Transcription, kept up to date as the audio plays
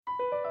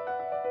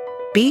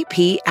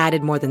BP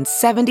added more than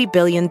 $70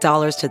 billion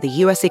to the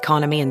U.S.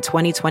 economy in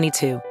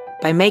 2022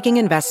 by making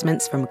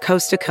investments from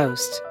coast to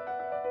coast.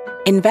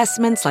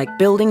 Investments like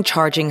building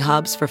charging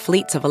hubs for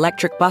fleets of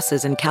electric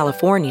buses in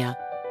California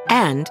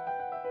and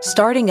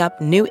starting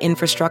up new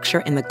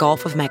infrastructure in the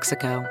Gulf of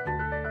Mexico.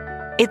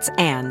 It's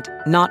and,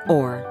 not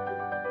or.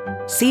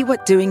 See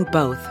what doing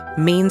both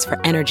means for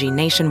energy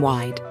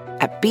nationwide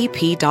at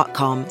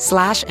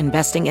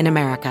bp.com/investing in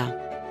America.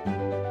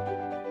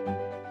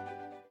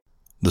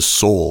 The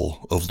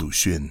Soul of Lu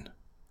Xun.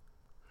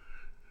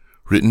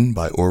 Written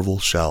by Orville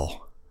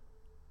Schell.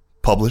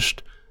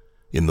 Published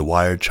in The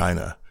Wired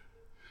China.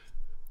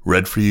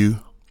 Read for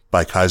you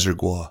by Kaiser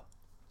Guo.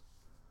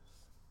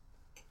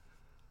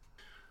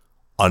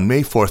 On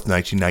May 4th,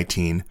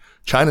 1919,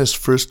 China's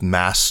first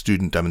mass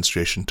student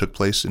demonstration took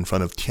place in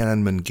front of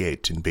Tiananmen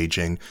Gate in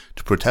Beijing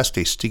to protest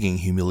a stinging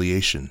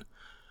humiliation.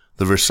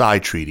 The Versailles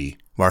Treaty,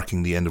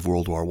 marking the end of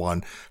World War I,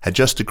 had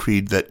just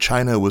decreed that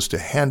China was to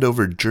hand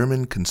over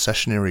German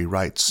concessionary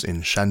rights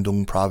in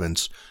Shandong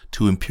province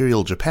to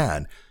Imperial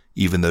Japan,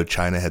 even though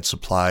China had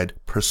supplied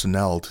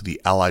personnel to the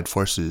Allied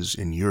forces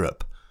in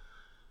Europe.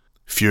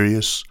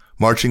 Furious,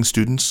 marching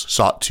students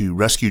sought to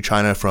rescue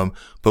China from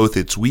both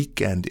its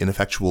weak and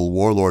ineffectual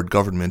warlord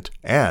government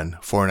and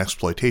foreign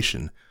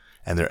exploitation,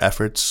 and their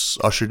efforts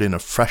ushered in a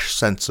fresh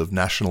sense of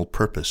national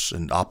purpose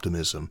and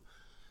optimism.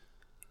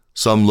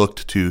 Some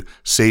looked to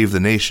save the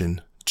nation,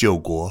 救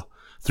国,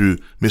 through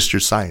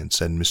Mr. Science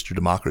and Mr.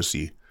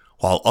 Democracy,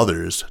 while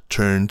others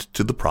turned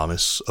to the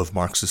promise of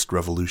Marxist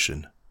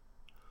revolution.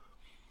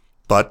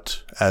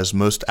 But, as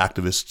most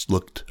activists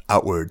looked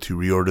outward to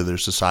reorder their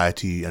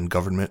society and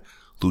government,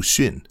 Lu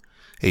Xun,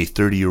 a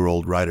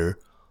 30-year-old writer,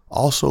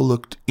 also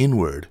looked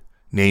inward,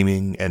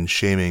 naming and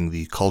shaming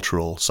the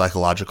cultural,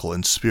 psychological,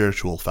 and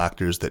spiritual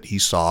factors that he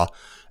saw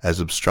as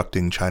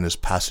obstructing China's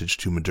passage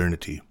to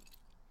modernity.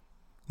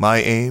 My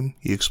aim,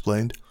 he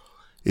explained,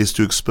 is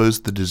to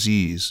expose the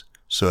disease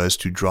so as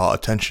to draw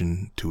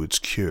attention to its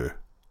cure.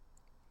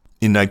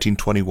 In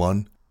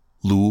 1921,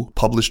 Lu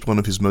published one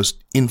of his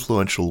most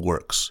influential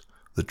works,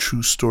 The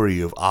True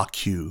Story of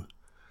A.Q.,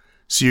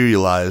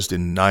 serialized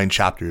in 9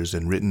 chapters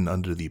and written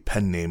under the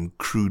pen name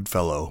Crude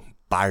Fellow,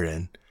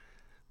 Byron.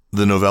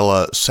 The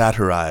novella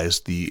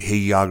satirized the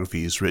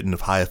hagiographies written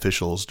of high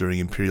officials during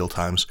imperial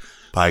times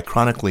by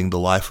chronicling the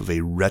life of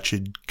a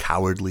wretched,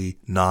 cowardly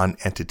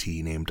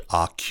non-entity named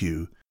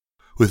A.Q.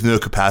 With no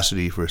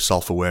capacity for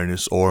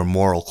self-awareness or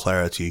moral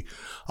clarity,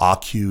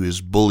 A.Q.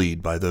 is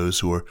bullied by those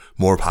who are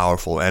more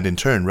powerful and in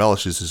turn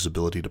relishes his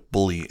ability to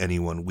bully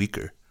anyone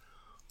weaker.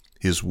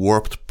 His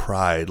warped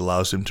pride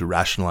allows him to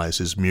rationalize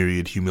his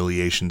myriad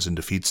humiliations and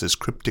defeats as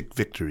cryptic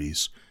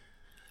victories.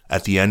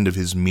 At the end of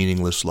his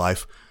meaningless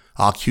life,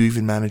 A.Q.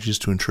 even manages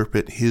to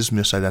interpret his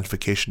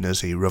misidentification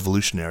as a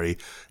revolutionary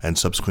and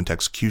subsequent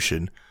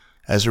execution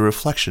as a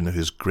reflection of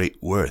his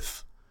great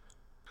worth.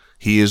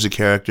 He is a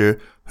character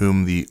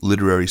whom the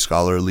literary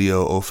scholar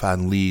Liu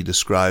Ofan Li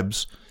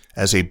describes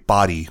as a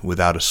body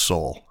without a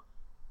soul.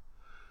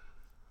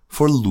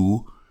 For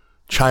Lu,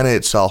 China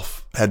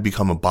itself had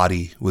become a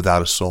body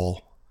without a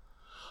soul.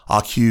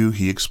 A.Q.,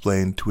 he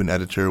explained to an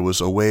editor, was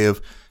a way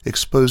of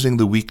exposing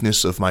the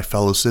weakness of my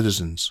fellow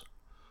citizens.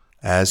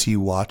 As he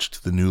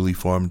watched the newly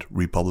formed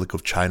Republic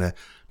of China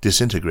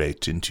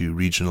disintegrate into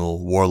regional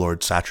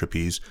warlord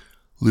satrapies,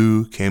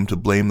 Lu came to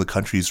blame the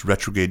country's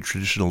retrograde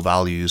traditional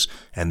values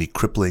and the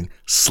crippling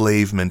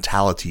slave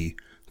mentality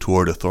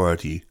toward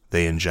authority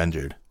they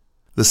engendered.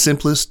 The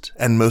simplest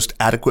and most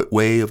adequate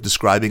way of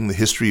describing the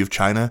history of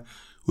China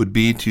would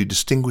be to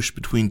distinguish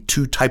between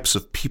 2 types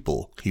of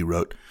people, he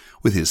wrote,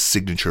 with his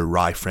signature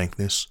wry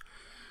frankness.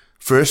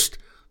 First,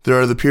 there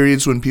are the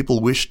periods when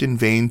people wished in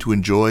vain to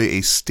enjoy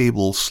a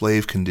stable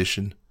slave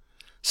condition.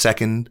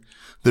 Second,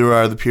 there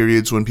are the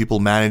periods when people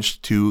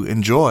managed to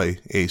enjoy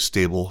a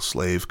stable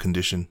slave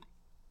condition.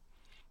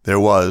 There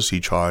was, he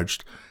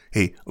charged,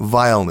 a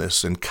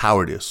vileness and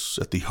cowardice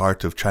at the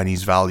heart of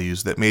Chinese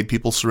values that made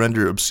people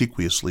surrender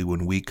obsequiously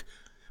when weak,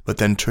 but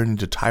then turn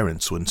into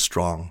tyrants when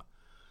strong.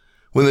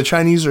 When the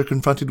Chinese are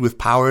confronted with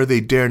power,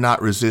 they dare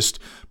not resist,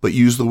 but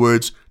use the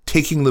words,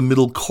 taking the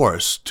middle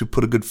course, to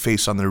put a good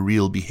face on their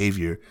real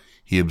behavior,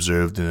 he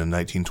observed in a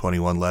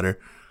 1921 letter.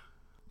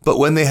 But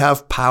when they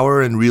have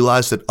power and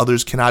realize that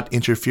others cannot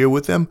interfere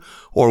with them,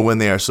 or when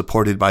they are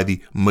supported by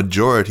the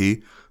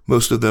majority,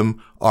 most of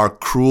them are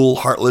cruel,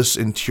 heartless,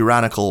 and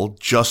tyrannical,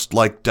 just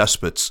like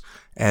despots,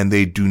 and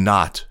they do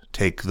not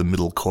take the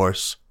middle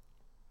course.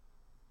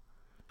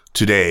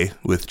 Today,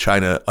 with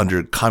China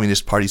under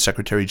Communist Party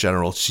Secretary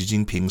General Xi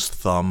Jinping's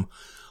thumb,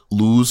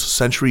 Lu's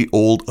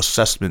century-old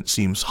assessment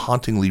seems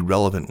hauntingly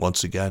relevant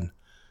once again.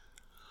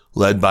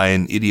 Led by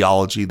an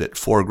ideology that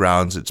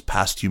foregrounds its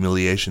past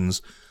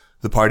humiliations,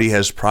 the party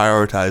has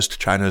prioritized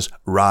China's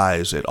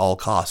rise at all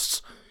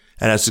costs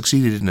and has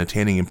succeeded in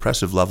attaining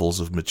impressive levels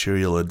of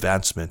material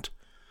advancement.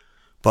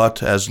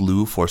 But, as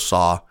Lu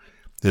foresaw,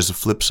 there's a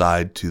flip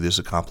side to this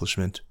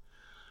accomplishment.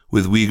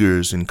 with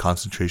Uyghurs in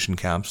concentration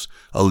camps,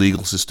 a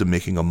legal system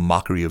making a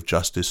mockery of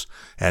justice,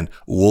 and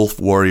wolf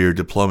warrior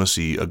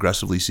diplomacy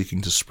aggressively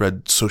seeking to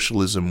spread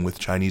socialism with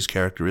Chinese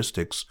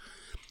characteristics,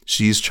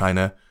 Xi's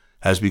China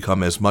has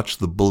become as much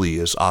the bully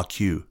as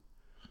AQ.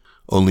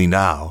 Only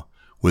now,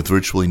 with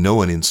virtually no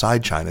one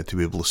inside China to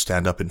be able to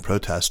stand up and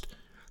protest,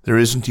 there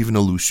isn't even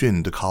a Lu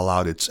Xun to call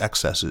out its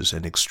excesses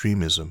and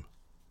extremism.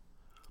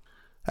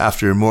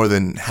 After more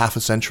than half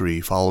a century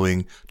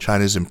following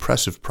China's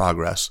impressive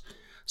progress,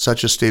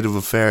 such a state of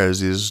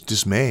affairs is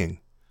dismaying.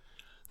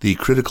 The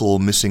critical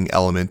missing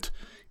element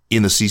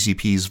in the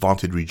CCP's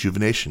vaunted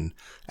rejuvenation,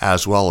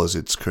 as well as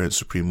its current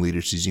Supreme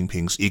Leader Xi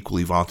Jinping's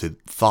equally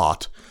vaunted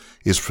thought,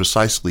 is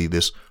precisely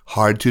this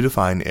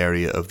hard-to-define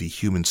area of the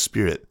human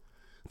spirit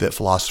that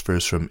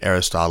philosophers from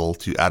Aristotle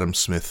to Adam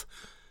Smith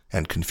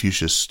and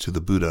Confucius to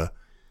the Buddha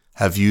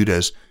have viewed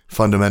as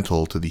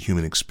fundamental to the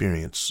human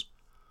experience.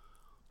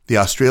 The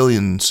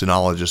Australian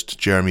sinologist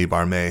Jeremy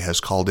Barmay has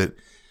called it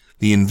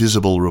the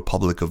invisible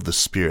republic of the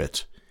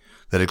spirit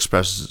that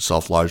expresses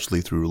itself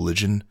largely through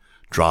religion,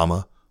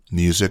 drama,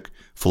 music,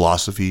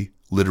 philosophy,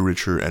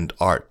 literature, and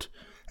art,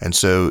 and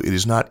so it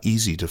is not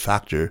easy to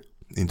factor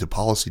into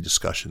policy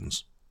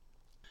discussions.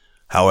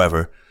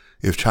 However,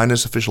 if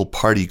China's official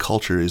party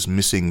culture is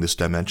missing this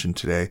dimension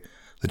today,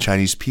 the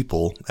Chinese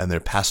people and their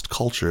past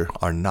culture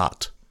are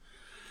not.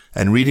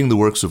 And reading the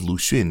works of Lu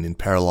Xun in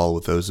parallel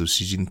with those of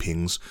Xi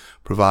Jinping's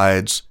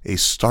provides a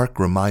stark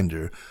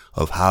reminder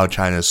of how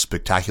China's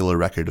spectacular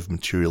record of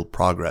material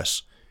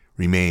progress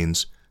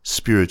remains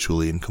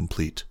spiritually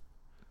incomplete.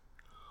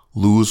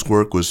 Lu's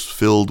work was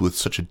filled with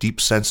such a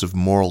deep sense of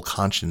moral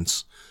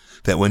conscience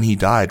that when he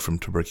died from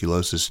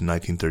tuberculosis in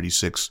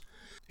 1936,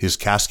 his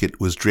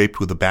casket was draped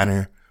with a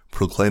banner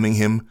proclaiming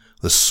him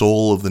the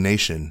soul of the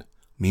nation,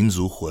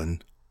 Minzu.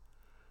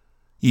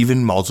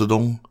 Even Mao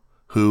Zedong,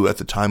 who at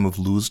the time of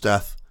Lu's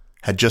death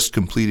had just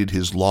completed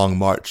his long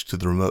march to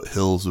the remote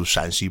hills of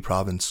Shanxi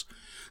province,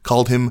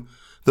 called him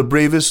the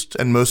bravest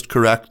and most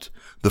correct,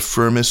 the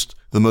firmest,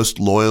 the most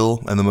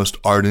loyal, and the most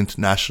ardent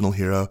national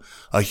hero,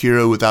 a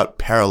hero without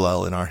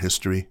parallel in our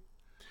history.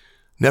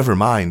 Never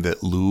mind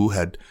that Lu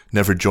had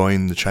never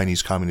joined the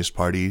Chinese Communist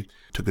Party,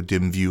 took a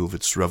dim view of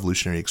its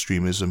revolutionary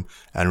extremism,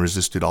 and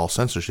resisted all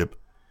censorship.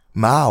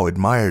 Mao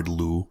admired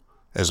Lu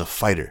as a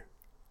fighter.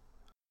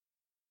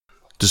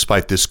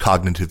 Despite this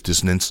cognitive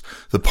dissonance,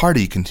 the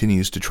party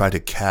continues to try to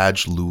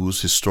cadge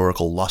Lu's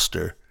historical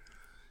luster.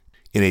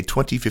 In a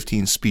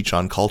 2015 speech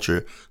on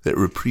culture that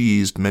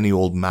reprised many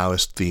old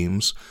Maoist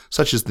themes,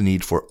 such as the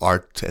need for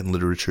art and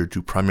literature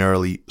to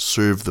primarily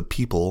serve the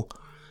people,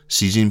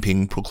 Xi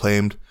Jinping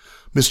proclaimed,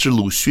 Mr.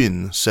 Lu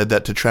Xun said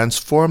that to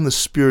transform the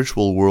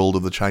spiritual world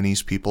of the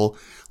Chinese people,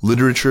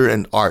 literature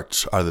and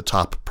art are the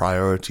top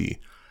priority,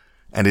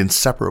 and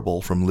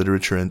inseparable from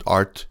literature and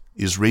art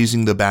is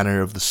raising the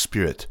banner of the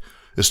spirit,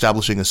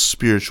 establishing a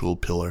spiritual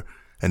pillar,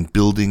 and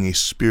building a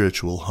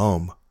spiritual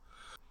home.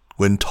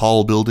 When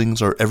tall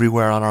buildings are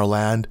everywhere on our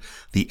land,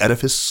 the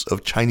edifice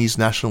of Chinese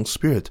national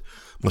spirit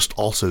must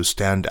also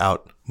stand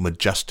out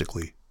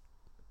majestically.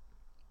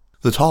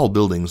 The tall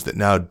buildings that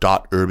now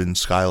dot urban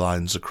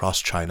skylines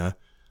across China,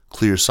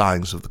 clear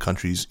signs of the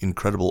country's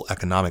incredible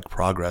economic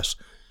progress,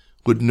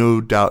 would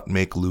no doubt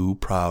make Lu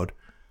proud.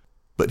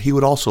 But he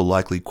would also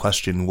likely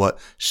question what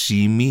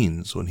Xi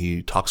means when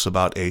he talks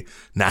about a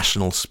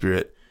national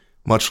spirit,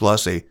 much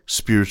less a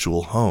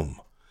spiritual home.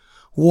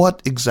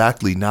 What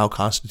exactly now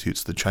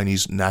constitutes the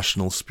Chinese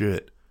national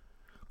spirit?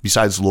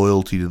 Besides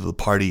loyalty to the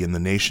party and the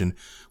nation,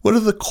 what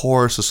are the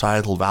core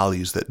societal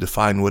values that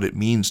define what it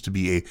means to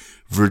be a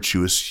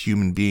virtuous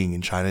human being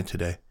in China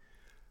today?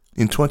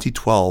 In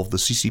 2012, the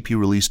CCP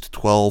released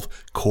 12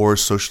 core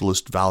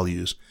socialist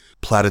values,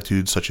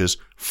 platitudes such as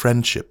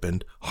friendship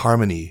and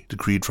harmony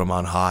decreed from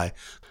on high,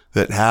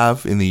 that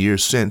have, in the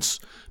years since,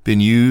 been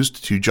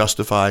used to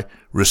justify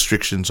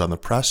restrictions on the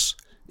press,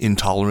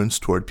 intolerance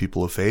toward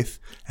people of faith,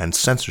 and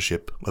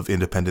censorship of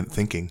independent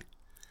thinking.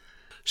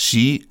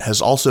 Xi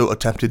has also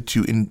attempted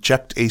to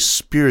inject a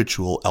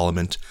spiritual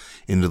element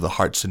into the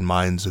hearts and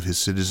minds of his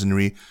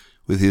citizenry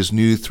with his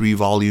new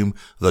 3-volume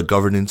The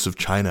Governance of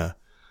China.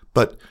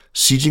 But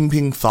Xi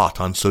Jinping thought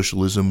on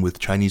socialism with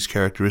Chinese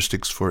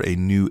characteristics for a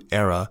new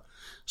era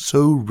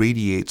so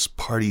radiates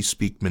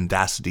party-speak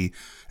mendacity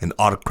and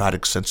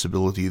autocratic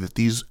sensibility that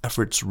these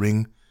efforts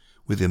ring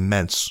with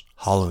immense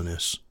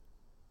hollowness.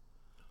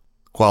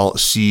 While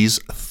Xi's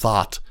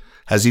thought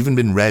has even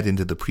been read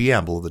into the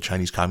preamble of the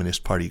Chinese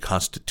Communist Party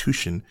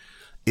constitution,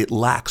 it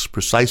lacks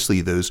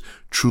precisely those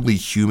truly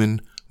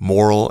human,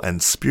 moral,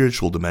 and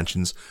spiritual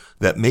dimensions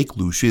that make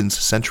Lu Xun's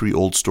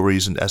century-old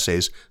stories and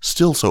essays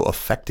still so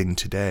affecting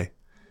today.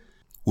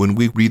 When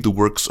we read the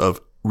works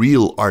of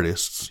real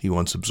artists, he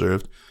once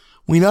observed,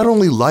 we not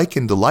only like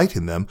and delight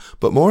in them,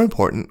 but more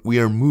important, we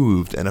are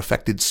moved and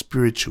affected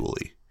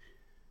spiritually.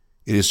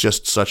 It is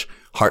just such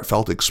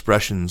heartfelt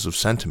expressions of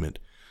sentiment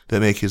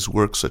that make his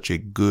work such a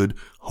good,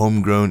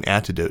 homegrown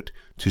antidote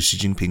to Xi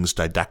Jinping's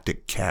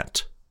didactic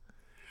cant.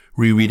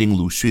 Rereading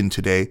Lu Xun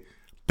today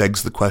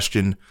begs the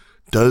question,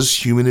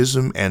 Does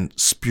humanism and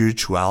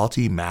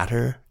spirituality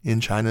matter in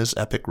China's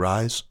epic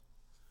rise?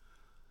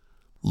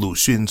 Lu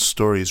Xun's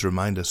stories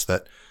remind us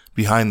that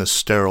behind the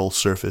sterile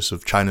surface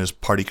of China's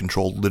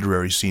party-controlled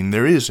literary scene,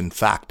 there is, in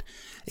fact,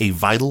 a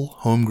vital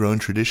homegrown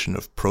tradition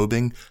of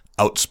probing,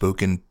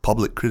 outspoken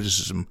public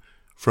criticism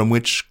from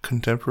which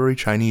contemporary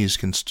Chinese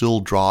can still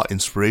draw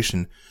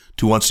inspiration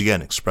to once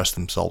again express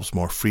themselves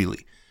more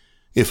freely,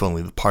 if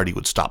only the party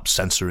would stop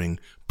censoring,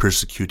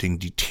 persecuting,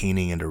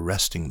 detaining, and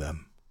arresting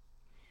them.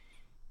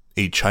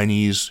 A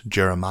Chinese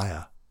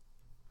Jeremiah.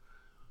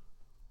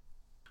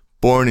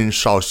 Born in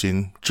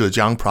Shaoxing,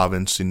 Zhejiang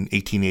province in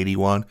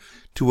 1881,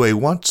 to a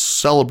once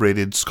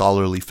celebrated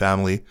scholarly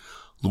family,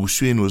 Lu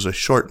Xun was a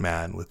short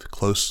man with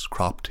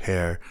close-cropped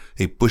hair,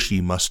 a bushy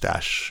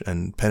mustache,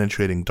 and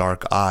penetrating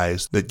dark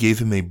eyes that gave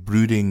him a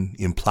brooding,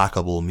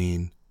 implacable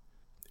mien.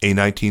 A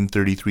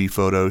 1933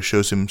 photo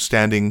shows him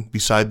standing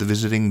beside the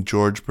visiting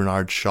George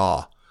Bernard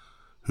Shaw,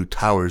 who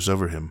towers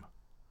over him.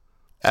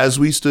 As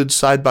we stood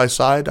side by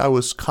side, I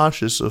was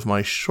conscious of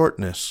my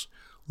shortness,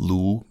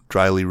 Lu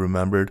dryly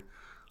remembered.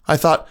 I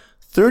thought,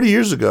 30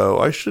 years ago,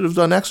 I should have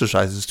done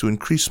exercises to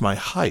increase my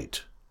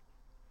height.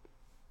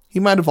 He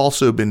might have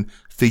also been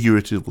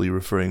figuratively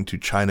referring to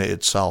China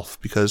itself,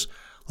 because,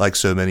 like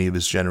so many of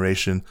his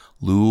generation,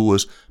 Lu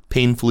was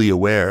painfully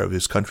aware of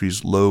his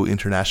country's low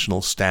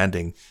international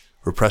standing,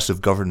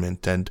 repressive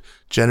government, and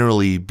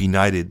generally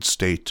benighted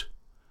state.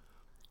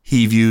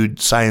 He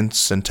viewed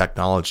science and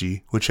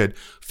technology, which had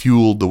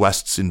fueled the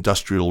West's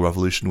industrial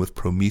revolution with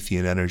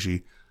Promethean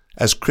energy,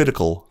 as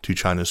critical to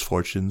China's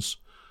fortunes,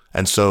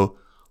 and so,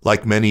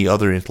 like many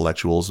other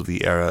intellectuals of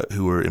the era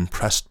who were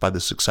impressed by the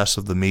success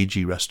of the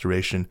Meiji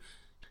Restoration,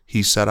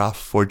 he set off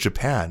for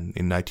Japan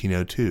in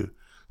 1902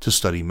 to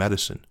study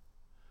medicine.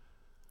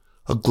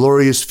 A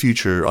glorious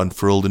future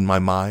unfurled in my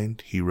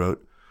mind, he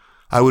wrote.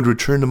 I would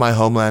return to my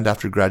homeland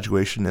after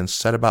graduation and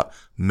set about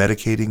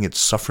medicating its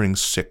suffering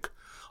sick,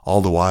 all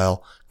the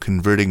while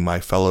converting my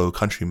fellow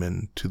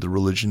countrymen to the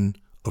religion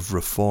of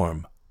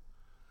reform.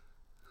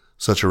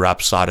 Such a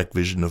rhapsodic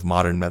vision of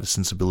modern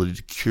medicine's ability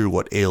to cure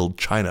what ailed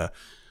China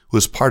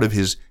was part of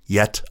his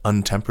yet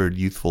untempered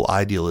youthful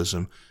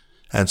idealism,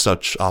 and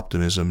such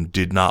optimism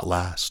did not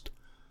last.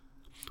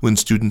 When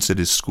students at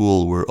his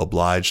school were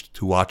obliged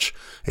to watch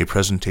a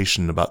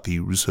presentation about the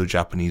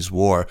Russo-Japanese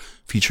War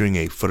featuring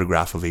a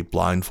photograph of a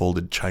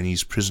blindfolded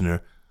Chinese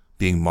prisoner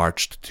being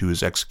marched to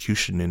his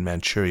execution in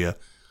Manchuria,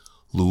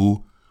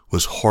 Lu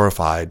was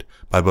horrified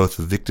by both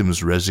the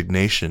victim's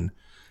resignation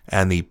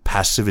and the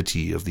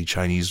passivity of the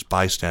Chinese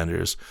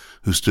bystanders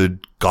who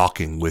stood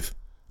gawking with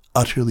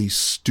utterly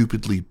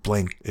stupidly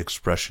blank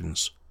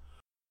expressions.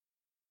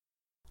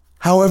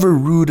 However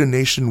rude a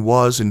nation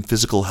was in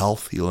physical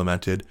health, he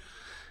lamented,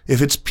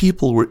 if its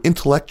people were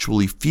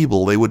intellectually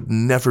feeble, they would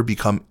never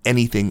become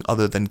anything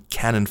other than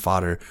cannon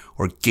fodder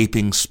or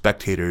gaping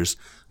spectators,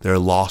 their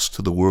loss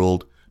to the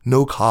world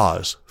no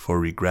cause for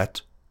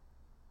regret.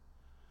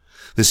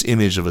 This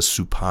image of a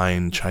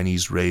supine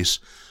Chinese race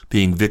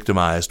being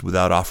victimized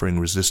without offering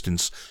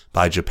resistance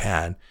by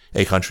Japan,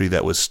 a country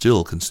that was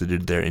still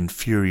considered their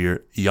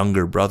inferior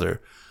younger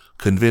brother,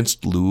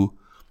 convinced Lu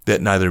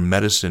that neither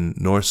medicine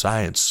nor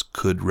science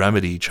could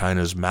remedy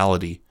China's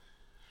malady.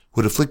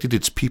 What afflicted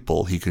its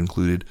people, he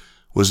concluded,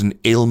 was an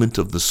ailment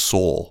of the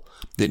soul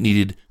that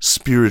needed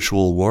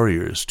spiritual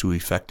warriors to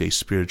effect a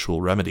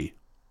spiritual remedy.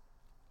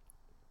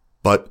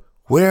 But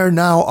where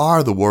now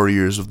are the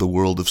warriors of the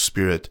world of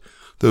spirit,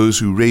 those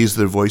who raise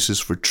their voices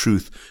for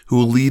truth, who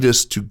will lead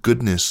us to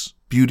goodness,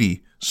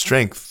 beauty,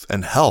 strength,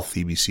 and health,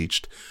 he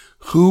beseeched?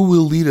 Who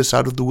will lead us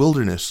out of the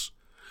wilderness?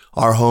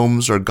 Our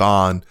homes are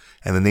gone,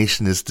 and the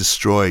nation is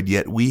destroyed,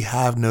 yet we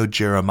have no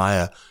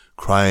Jeremiah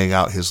crying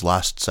out his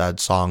last sad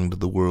song to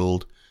the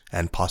world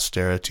and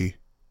posterity.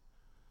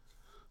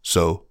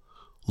 So,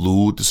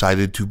 Lu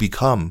decided to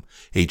become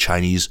a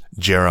Chinese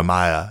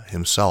Jeremiah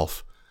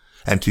himself,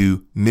 and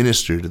to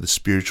minister to the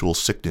spiritual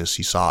sickness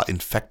he saw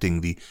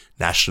infecting the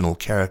national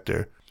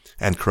character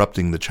and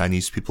corrupting the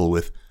Chinese people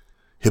with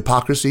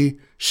hypocrisy,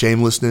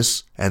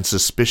 shamelessness, and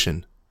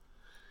suspicion.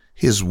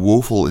 His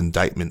woeful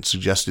indictment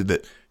suggested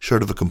that,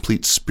 short of a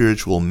complete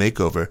spiritual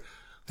makeover,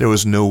 there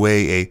was no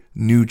way a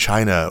new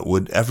China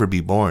would ever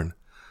be born.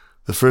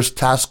 The first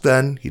task,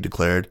 then, he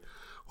declared,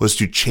 was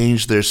to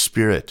change their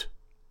spirit.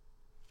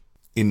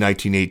 In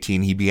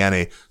 1918, he began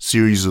a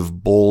series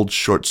of bold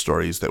short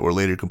stories that were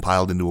later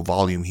compiled into a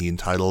volume he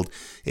entitled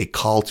A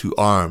Call to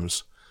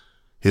Arms.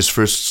 His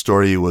first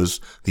story was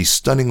the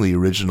stunningly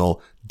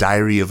original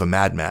Diary of a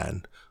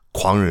Madman,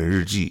 狂人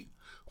日记,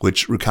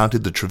 which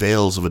recounted the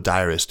travails of a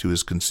diarist who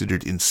is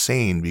considered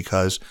insane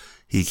because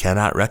he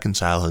cannot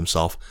reconcile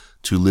himself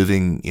to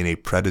living in a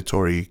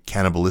predatory,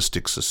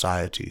 cannibalistic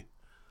society.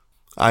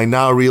 I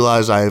now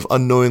realize I have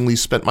unknowingly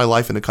spent my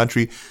life in a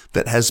country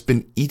that has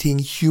been eating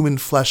human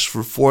flesh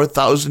for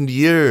 4,000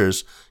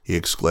 years, he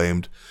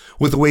exclaimed,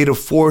 with the weight of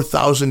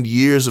 4,000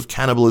 years of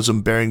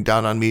cannibalism bearing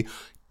down on me.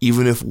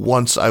 Even if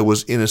once I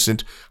was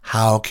innocent,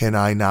 how can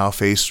I now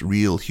face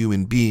real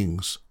human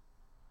beings?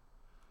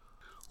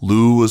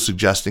 Lu was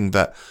suggesting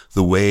that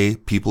the way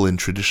people in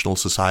traditional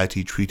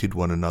society treated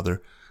one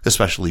another,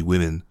 especially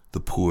women, the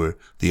poor,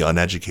 the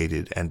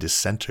uneducated, and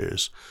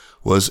dissenters,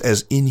 was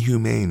as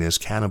inhumane as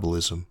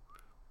cannibalism.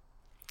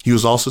 He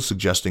was also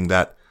suggesting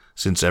that,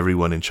 since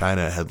everyone in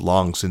China had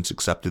long since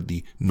accepted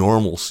the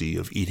normalcy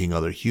of eating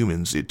other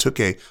humans, it took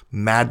a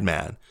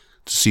madman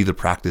to see the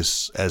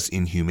practice as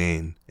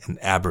inhumane and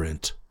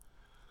aberrant.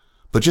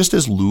 But just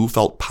as Lu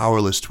felt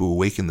powerless to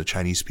awaken the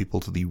Chinese people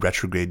to the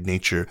retrograde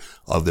nature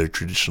of their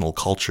traditional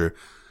culture,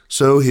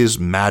 so his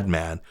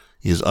madman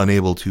is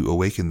unable to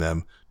awaken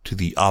them to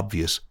the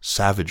obvious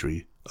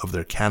savagery of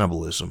their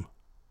cannibalism.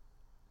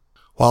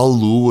 While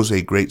Lu was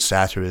a great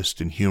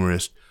satirist and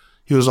humorist,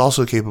 he was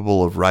also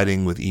capable of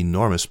writing with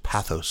enormous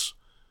pathos.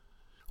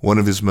 One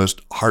of his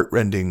most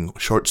heartrending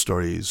short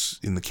stories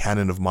in the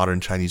canon of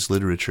modern Chinese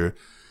literature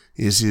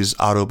is his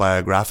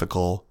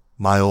autobiographical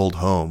My Old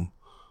Home,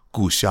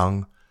 故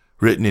乡,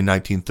 written in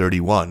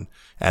 1931,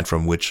 and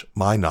from which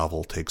my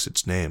novel takes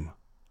its name.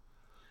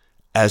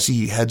 As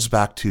he heads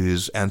back to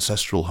his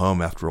ancestral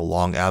home after a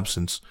long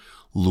absence,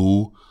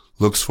 Lu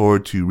looks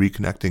forward to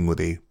reconnecting with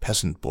a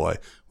peasant boy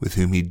with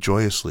whom he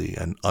joyously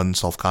and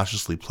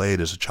unselfconsciously played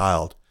as a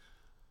child.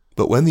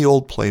 But when the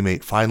old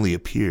playmate finally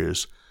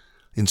appears,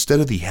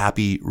 instead of the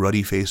happy,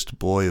 ruddy-faced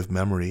boy of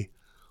memory,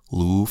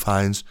 Lu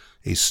finds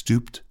a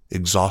stooped,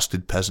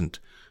 exhausted peasant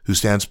who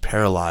stands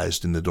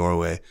paralyzed in the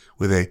doorway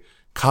with a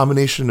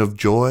combination of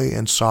joy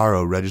and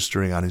sorrow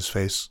registering on his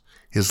face,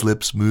 his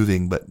lips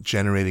moving but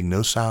generating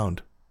no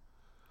sound.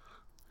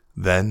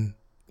 Then,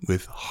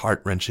 with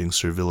heart-wrenching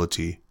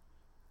servility,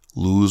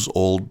 Lu's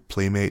old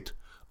playmate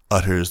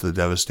utters the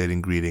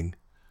devastating greeting,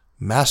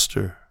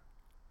 "Master."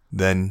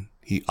 Then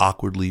he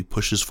awkwardly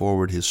pushes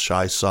forward his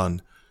shy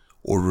son,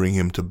 ordering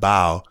him to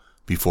bow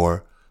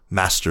before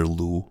Master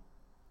Lu.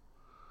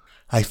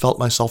 I felt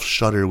myself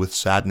shudder with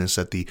sadness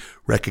at the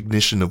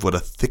recognition of what a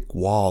thick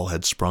wall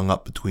had sprung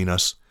up between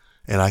us,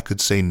 and I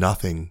could say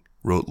nothing,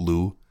 wrote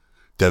Lu,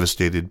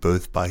 devastated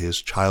both by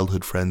his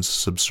childhood friend's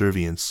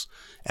subservience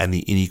and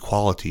the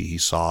inequality he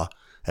saw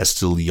as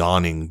still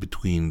yawning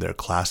between their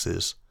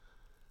classes.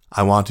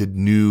 I wanted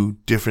new,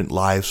 different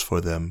lives for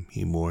them,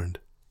 he mourned.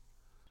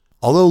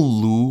 Although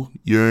Lu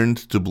yearned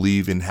to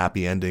believe in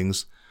happy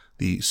endings,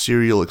 the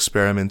serial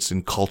experiments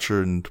in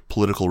culture and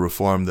political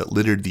reform that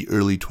littered the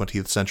early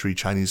 20th century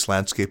Chinese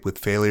landscape with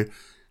failure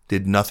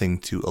did nothing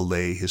to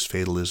allay his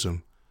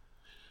fatalism.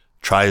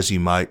 Try as he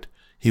might,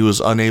 he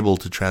was unable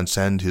to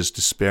transcend his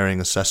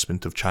despairing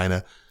assessment of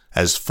China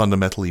as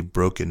fundamentally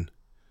broken.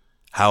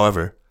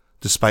 However,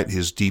 despite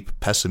his deep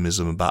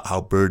pessimism about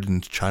how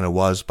burdened China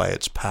was by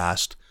its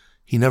past,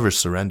 he never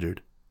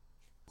surrendered.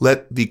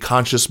 "Let the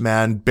conscious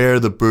man bear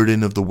the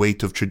burden of the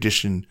weight of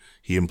tradition,"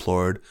 he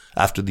implored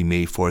after the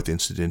May 4th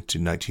incident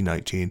in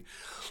 1919.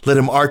 "Let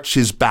him arch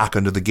his back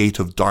under the gate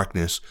of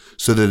darkness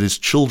so that his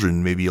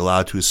children may be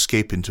allowed to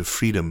escape into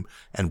freedom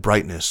and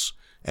brightness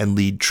and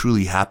lead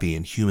truly happy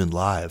and human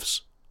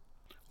lives."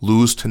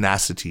 Lu's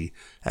tenacity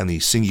and the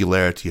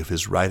singularity of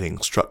his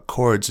writing struck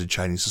chords in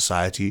Chinese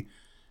society,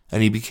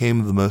 and he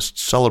became the most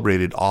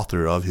celebrated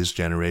author of his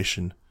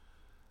generation.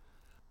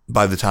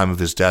 By the time of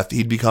his death,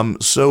 he'd become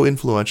so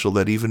influential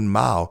that even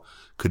Mao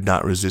could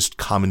not resist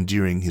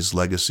commandeering his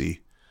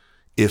legacy.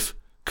 "If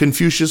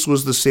Confucius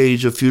was the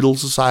sage of feudal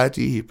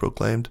society," he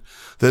proclaimed,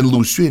 "then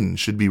Lu Xun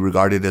should be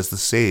regarded as the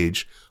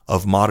sage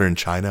of modern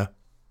China."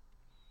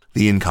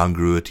 The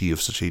incongruity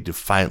of such a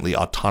defiantly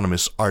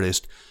autonomous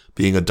artist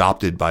being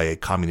adopted by a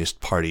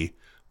communist party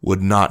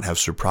would not have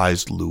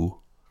surprised Lu.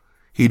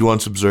 He'd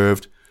once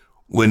observed,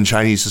 "When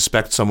Chinese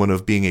suspect someone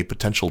of being a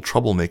potential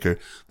troublemaker,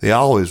 they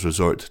always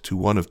resort to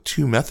one of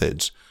two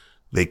methods.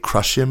 They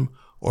crush him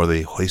or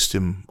they hoist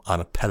him on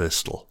a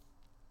pedestal."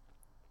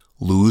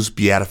 Lu's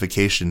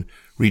beatification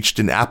reached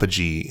an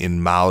apogee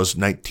in Mao's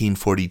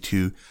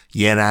 1942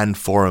 Yan'an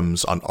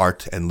Forums on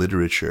Art and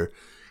Literature,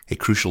 a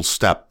crucial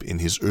step in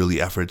his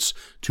early efforts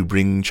to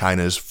bring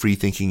China's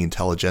free-thinking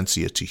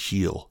intelligentsia to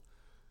heel.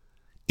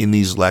 In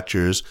these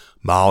lectures,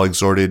 Mao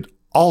exhorted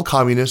all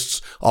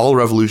communists, all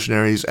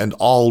revolutionaries, and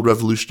all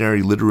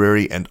revolutionary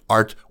literary and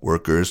art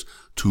workers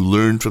to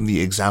learn from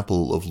the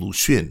example of Lu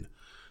Xun,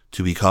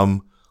 to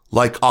become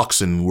like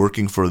oxen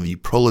working for the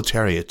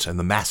proletariat and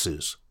the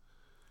masses.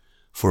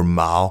 For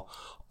Mao,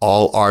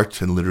 all art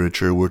and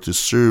literature were to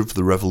serve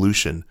the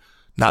revolution,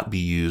 not be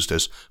used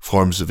as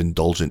forms of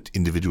indulgent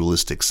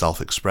individualistic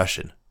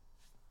self-expression.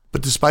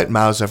 But despite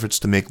Mao's efforts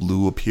to make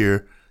Lu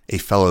appear a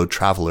fellow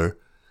traveler,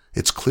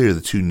 it's clear the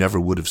two never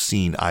would have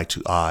seen eye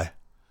to eye.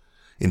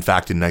 In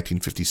fact, in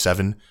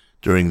 1957,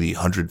 during the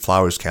 100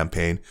 Flowers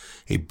campaign,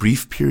 a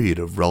brief period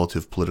of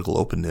relative political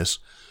openness,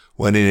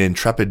 when an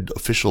intrepid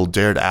official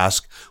dared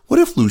ask, "What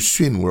if Lu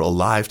Xun were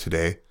alive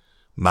today?"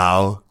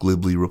 Mao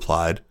glibly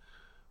replied,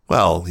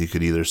 "Well, he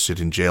could either sit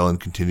in jail and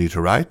continue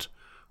to write,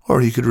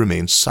 or he could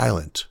remain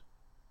silent."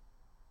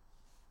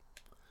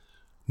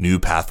 New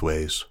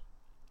pathways.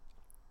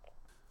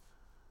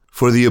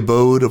 For the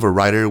abode of a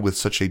writer with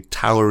such a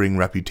towering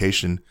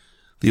reputation,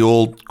 The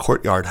old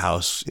courtyard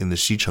house in the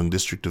Xicheng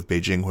district of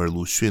Beijing where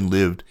Lu Xun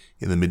lived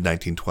in the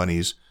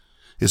mid-1920s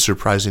is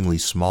surprisingly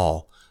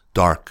small,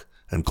 dark,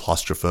 and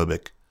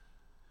claustrophobic.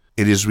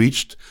 It is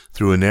reached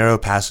through a narrow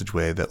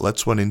passageway that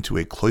lets one into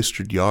a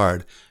cloistered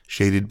yard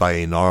shaded by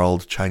a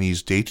gnarled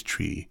Chinese date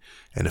tree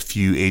and a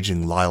few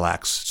aging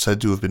lilacs said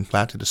to have been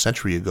planted a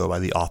century ago by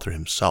the author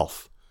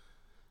himself.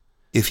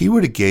 If he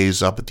were to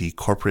gaze up at the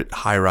corporate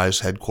high-rise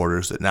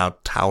headquarters that now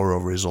tower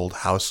over his old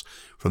house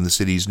from the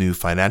city's new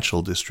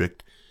financial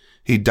district,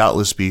 he'd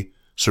doubtless be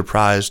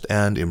surprised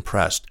and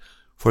impressed,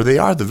 for they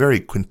are the very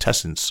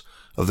quintessence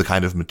of the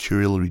kind of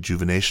material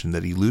rejuvenation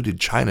that eluded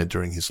China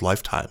during his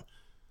lifetime.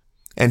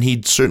 And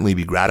he'd certainly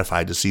be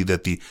gratified to see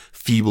that the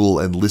feeble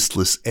and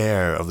listless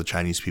air of the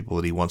Chinese people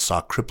that he once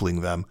saw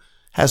crippling them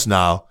has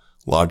now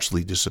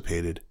largely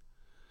dissipated.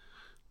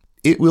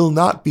 It will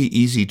not be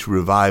easy to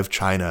revive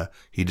China,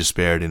 he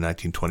despaired in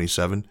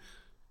 1927.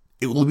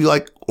 It will be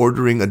like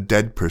ordering a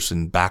dead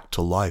person back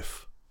to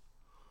life.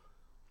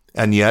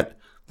 And yet,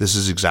 this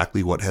is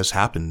exactly what has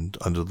happened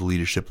under the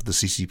leadership of the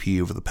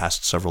CCP over the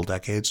past several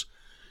decades.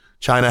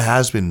 China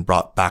has been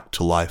brought back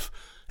to life,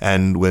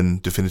 and when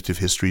definitive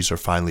histories are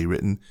finally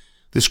written,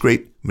 this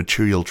great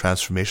material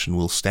transformation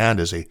will stand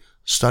as a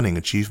stunning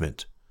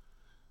achievement.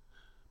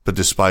 But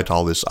despite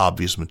all this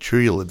obvious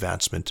material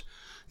advancement,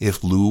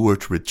 if Lu were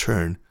to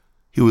return,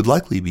 he would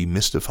likely be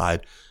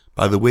mystified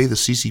by the way the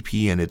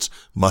CCP and its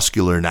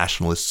muscular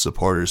nationalist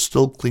supporters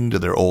still cling to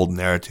their old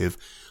narrative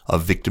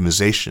of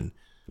victimization,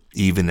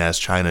 even as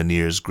China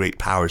nears great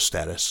power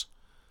status.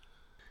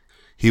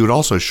 He would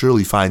also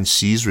surely find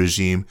Xi's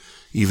regime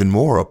even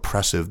more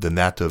oppressive than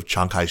that of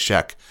Chiang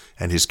Kai-shek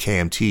and his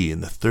KMT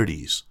in the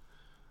 30s.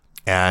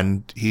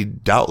 And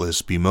he'd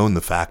doubtless bemoan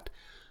the fact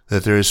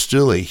that there is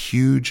still a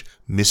huge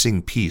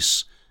missing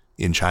piece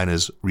in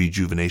China's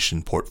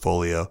rejuvenation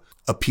portfolio,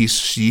 a piece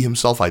Xi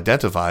himself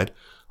identified,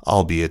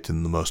 albeit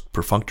in the most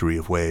perfunctory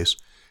of ways,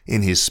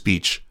 in his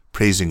speech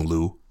praising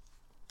Lu.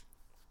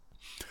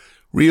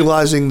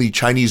 Realizing the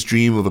Chinese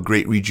dream of a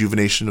great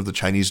rejuvenation of the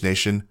Chinese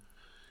nation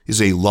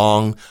is a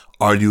long,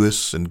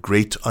 arduous, and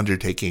great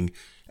undertaking,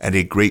 and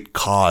a great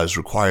cause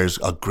requires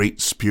a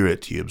great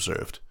spirit, he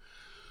observed.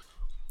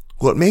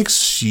 What makes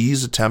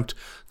Xi's attempt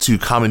to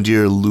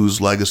commandeer Lu's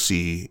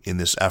legacy in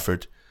this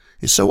effort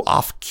is so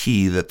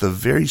off-key that the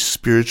very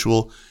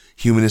spiritual,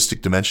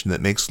 humanistic dimension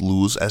that makes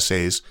Lu's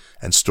essays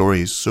and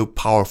stories so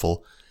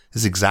powerful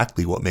is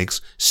exactly what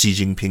makes Xi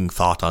Jinping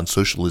thought on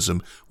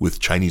socialism with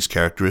Chinese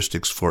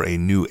characteristics for a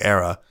new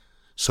era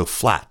so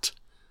flat.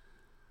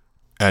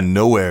 And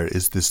nowhere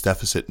is this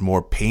deficit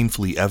more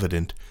painfully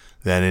evident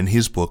than in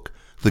his book,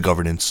 The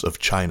Governance of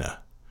China.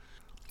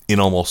 In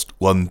almost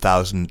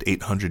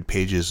 1,800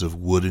 pages of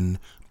wooden,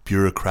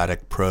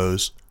 bureaucratic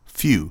prose,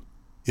 few,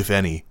 if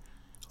any,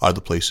 are the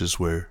places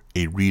where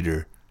a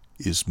reader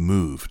is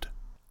moved.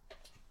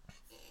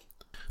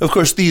 Of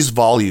course, these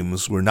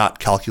volumes were not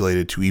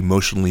calculated to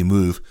emotionally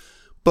move,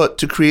 but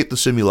to create the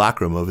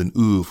simulacrum of an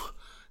oeuvre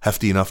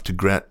hefty enough to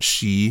grant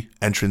Xi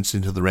entrance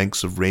into the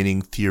ranks of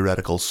reigning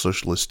theoretical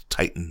socialist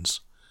titans.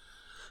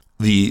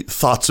 The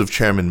Thoughts of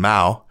Chairman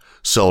Mao,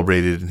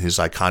 celebrated in his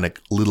iconic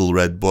Little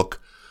Red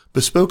Book,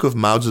 bespoke of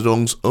Mao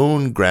Zedong's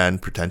own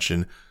grand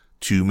pretension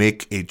to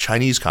make a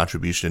Chinese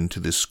contribution to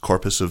this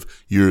corpus of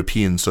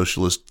European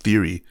socialist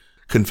theory,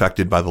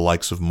 confected by the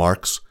likes of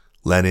Marx,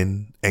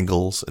 Lenin,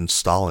 Engels, and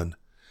Stalin.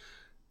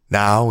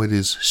 Now it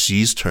is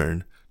Xi's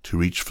turn to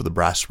reach for the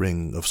brass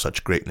ring of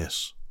such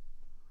greatness.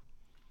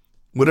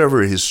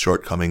 Whatever his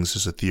shortcomings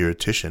as a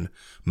theoretician,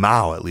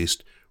 Mao, at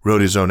least,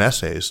 wrote his own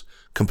essays,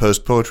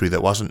 composed poetry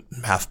that wasn't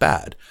half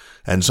bad,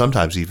 and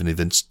sometimes even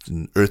evinced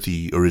an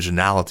earthy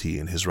originality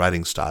in his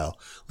writing style,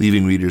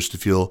 leaving readers to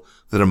feel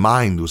that a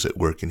mind was at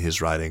work in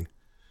his writing.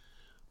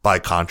 By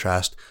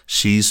contrast,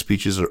 Xi's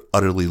speeches are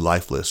utterly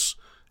lifeless,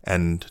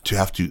 and to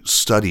have to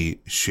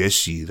study 学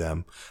习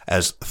them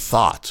as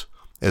thought,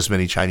 as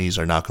many Chinese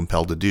are now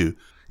compelled to do,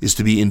 is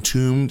to be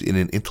entombed in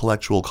an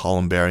intellectual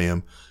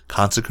columbarium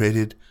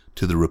consecrated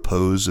to the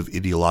repose of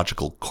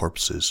ideological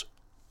corpses.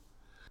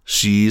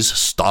 Xi's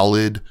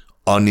stolid,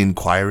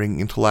 uninquiring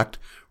intellect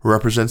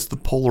represents the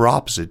polar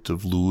opposite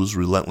of Lu's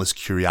relentless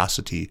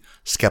curiosity,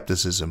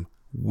 skepticism,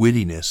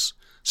 wittiness,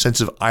 sense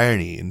of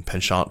irony, and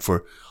penchant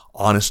for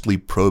honestly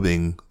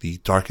probing the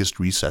darkest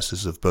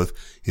recesses of both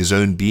his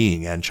own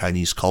being and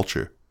Chinese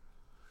culture.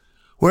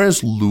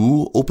 Whereas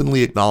Lu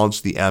openly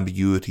acknowledged the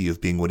ambiguity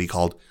of being what he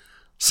called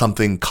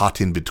something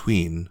caught in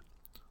between,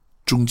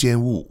 中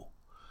间物,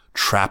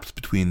 trapped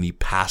between the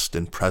past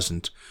and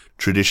present,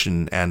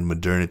 tradition and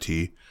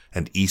modernity,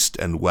 and East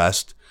and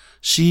West,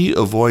 Xi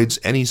avoids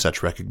any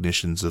such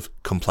recognitions of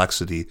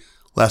complexity,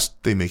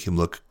 lest they make him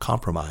look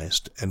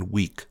compromised and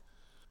weak.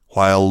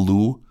 While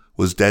Lu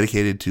was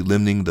dedicated to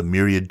limning the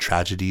myriad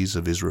tragedies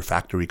of his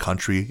refractory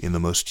country in the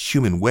most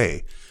human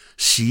way,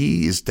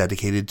 Xi is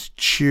dedicated to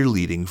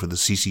cheerleading for the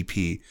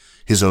CCP,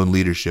 his own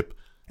leadership,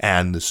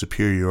 and the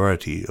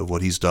superiority of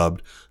what he's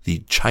dubbed the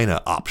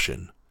China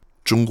option,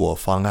 中国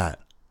方案.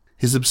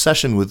 His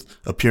obsession with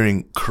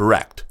appearing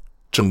correct,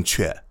 正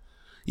确,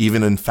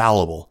 even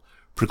infallible,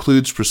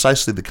 precludes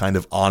precisely the kind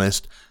of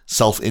honest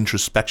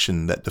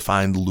self-introspection that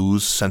defined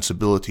Lu's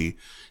sensibility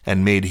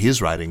and made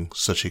his writing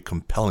such a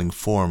compelling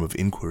form of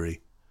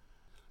inquiry.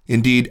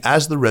 Indeed,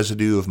 as the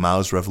residue of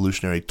Mao's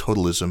revolutionary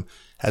totalism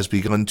has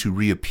begun to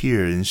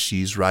reappear in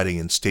Xi's writing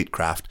and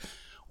statecraft,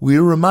 we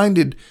are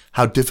reminded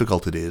how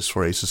difficult it is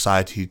for a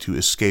society to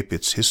escape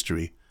its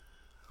history.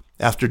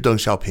 After Deng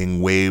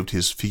Xiaoping waved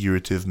his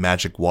figurative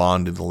magic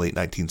wand in the late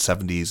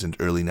 1970s and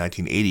early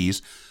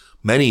 1980s,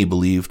 many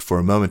believed, for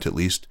a moment at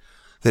least,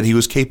 that he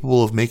was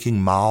capable of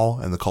making Mao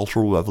and the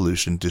Cultural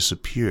Revolution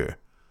disappear.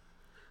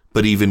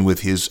 But even with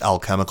his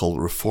alchemical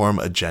reform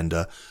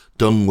agenda,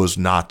 Deng was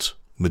not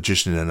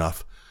magician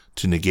enough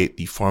to negate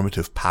the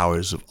formative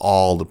powers of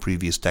all the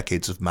previous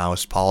decades of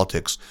Maoist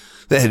politics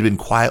that had been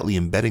quietly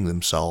embedding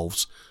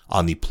themselves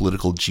on the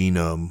political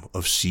genome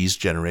of Xi's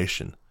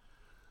generation.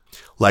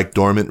 Like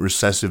dormant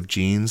recessive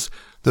genes,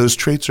 those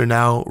traits are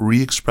now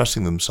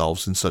re-expressing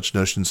themselves in such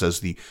notions as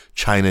the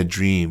China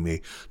Dream,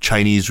 a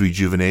Chinese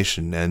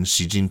rejuvenation, and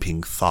Xi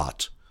Jinping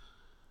thought.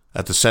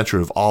 At the center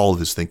of all of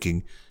his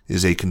thinking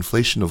is a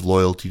conflation of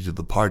loyalty to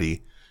the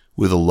party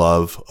with a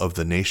love of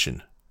the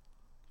nation.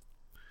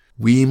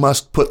 We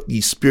must put the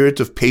spirit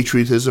of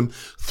patriotism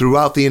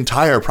throughout the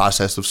entire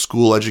process of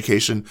school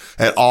education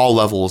at all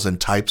levels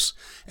and types,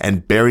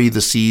 and bury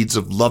the seeds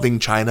of loving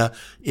China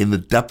in the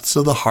depths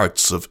of the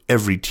hearts of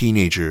every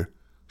teenager,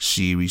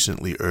 Xi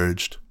recently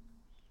urged.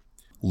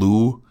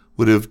 Lu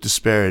would have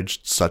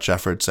disparaged such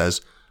efforts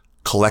as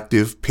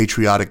collective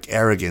patriotic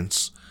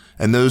arrogance,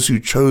 and those who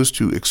chose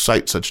to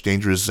excite such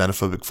dangerous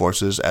xenophobic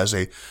forces as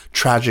a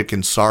tragic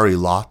and sorry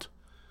lot.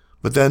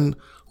 But then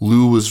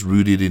Lu was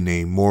rooted in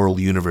a moral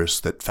universe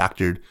that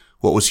factored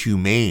what was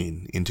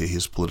humane into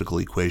his political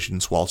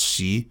equations, while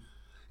Xi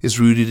is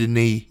rooted in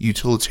a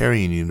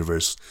utilitarian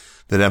universe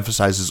that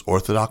emphasizes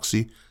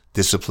orthodoxy,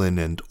 discipline,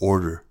 and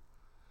order.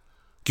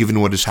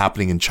 Given what is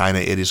happening in China,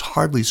 it is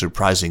hardly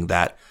surprising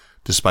that,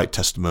 despite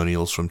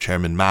testimonials from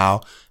Chairman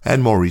Mao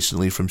and more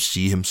recently from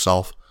Xi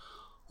himself,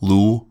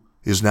 Lu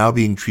is now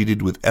being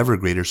treated with ever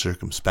greater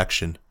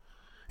circumspection.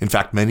 In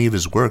fact, many of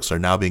his works are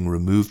now being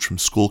removed from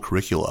school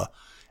curricula,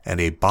 and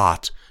a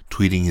bot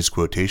tweeting his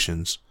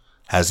quotations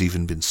has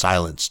even been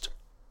silenced.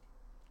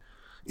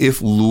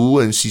 If Lu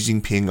and Xi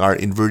Jinping are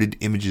inverted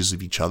images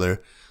of each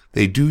other,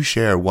 they do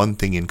share one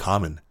thing in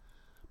common: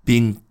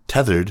 being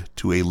tethered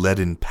to a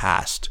leaden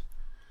past.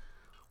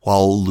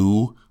 While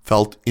Lu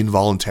felt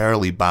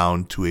involuntarily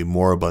bound to a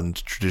moribund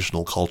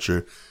traditional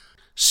culture,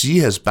 Xi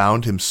has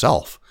bound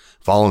himself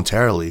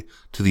voluntarily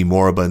to the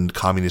moribund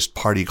Communist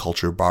Party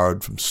culture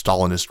borrowed from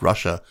Stalinist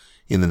Russia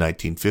in the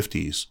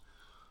 1950s.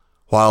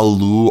 While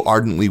Lu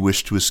ardently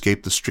wished to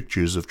escape the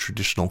strictures of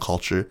traditional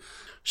culture,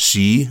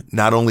 Xi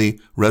not only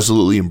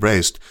resolutely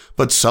embraced,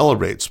 but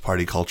celebrates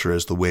party culture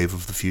as the wave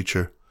of the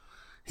future.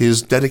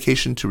 His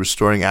dedication to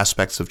restoring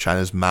aspects of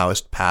China's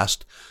Maoist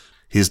past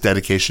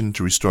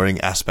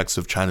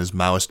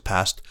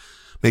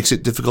makes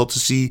it difficult to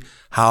see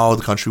how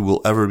the country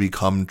will ever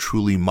become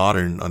truly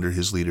modern under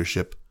his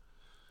leadership.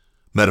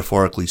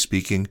 Metaphorically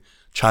speaking,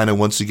 China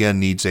once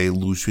again needs a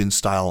Lu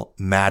Xun-style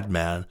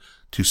madman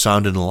to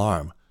sound an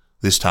alarm,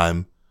 this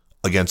time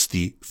against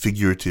the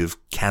figurative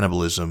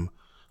cannibalism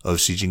of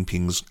Xi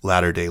Jinping's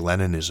latter-day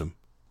Leninism.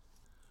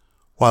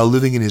 While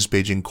living in his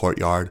Beijing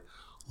courtyard,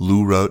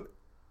 Lu wrote,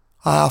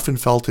 "I often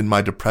felt in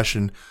my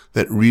depression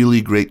that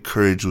really great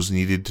courage was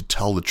needed to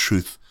tell the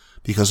truth,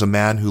 because a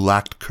man who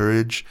lacked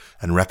courage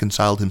and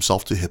reconciled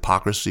himself to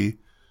hypocrisy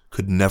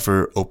could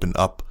never open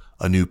up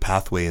a new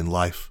pathway in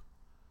life."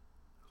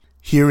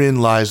 Herein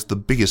lies the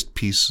biggest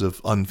piece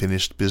of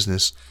unfinished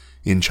business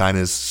in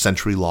China's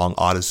century-long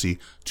odyssey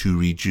to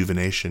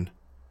rejuvenation.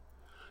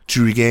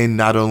 To regain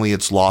not only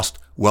its lost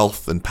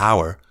wealth and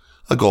power,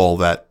 a goal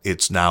that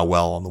it's now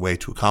well on the way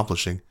to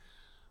accomplishing,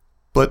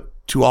 but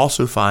to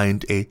also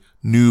find a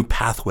new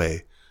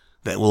pathway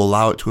that will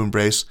allow it to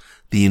embrace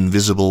the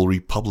invisible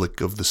republic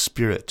of the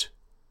spirit.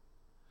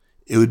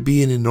 It would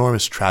be an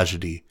enormous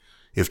tragedy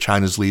if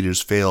China's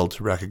leaders failed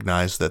to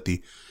recognize that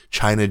the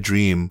China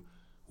dream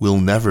will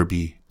never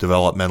be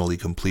developmentally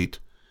complete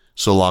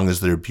so long as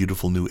their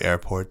beautiful new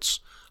airports,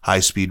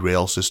 high-speed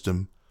rail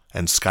system,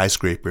 and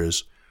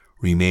skyscrapers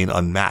remain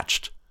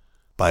unmatched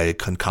by a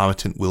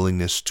concomitant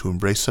willingness to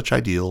embrace such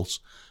ideals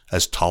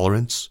as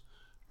tolerance,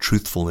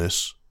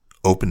 truthfulness,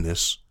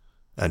 openness,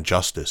 and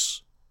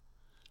justice.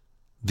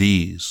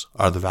 These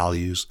are the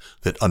values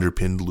that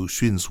underpinned Lu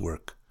Xun's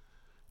work,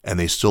 and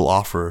they still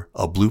offer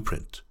a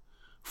blueprint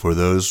for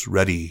those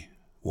ready,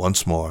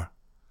 once more,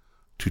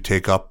 to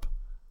take up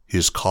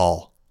his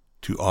call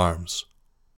to arms.